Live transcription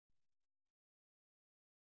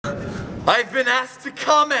I've been asked to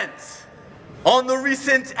comment on the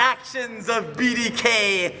recent actions of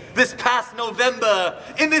BDK this past November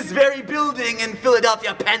in this very building in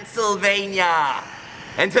Philadelphia, Pennsylvania.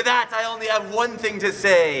 And to that, I only have one thing to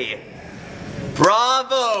say.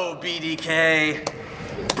 Bravo, BDK.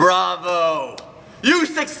 Bravo. You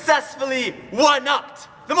successfully one-upped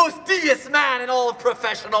the most devious man in all of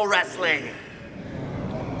professional wrestling.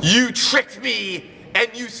 You tricked me and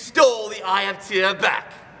you stole the Eye of Tyr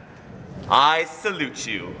back. I salute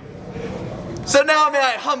you. So now may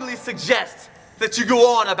I humbly suggest that you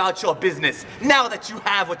go on about your business now that you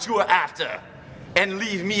have what you are after, and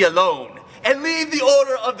leave me alone, and leave the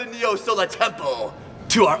order of the Neo-Solar Temple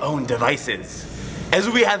to our own devices, as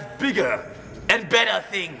we have bigger and better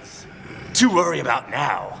things to worry about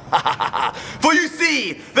now. For you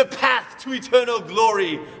see, the path to eternal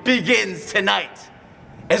glory begins tonight,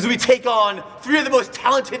 as we take on 3 of the most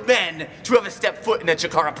talented men to ever step foot in a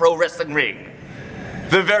Chikara pro wrestling ring.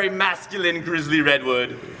 The very masculine Grizzly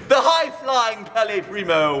Redwood, the high-flying Pelle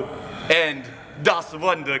Primeau, and Das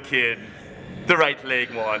Wonder Kid, the right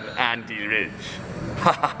leg one, Andy Ridge.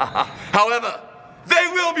 However, they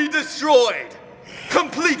will be destroyed.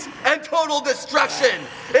 Complete and total destruction.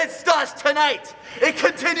 It starts tonight. It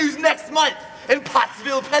continues next month in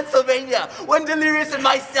Pottsville, Pennsylvania, when Delirious and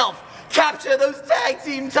myself capture those tag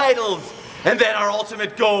team titles. And then our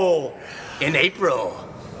ultimate goal in April,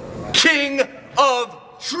 King of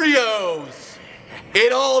Trios.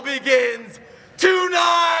 It all begins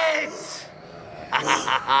tonight!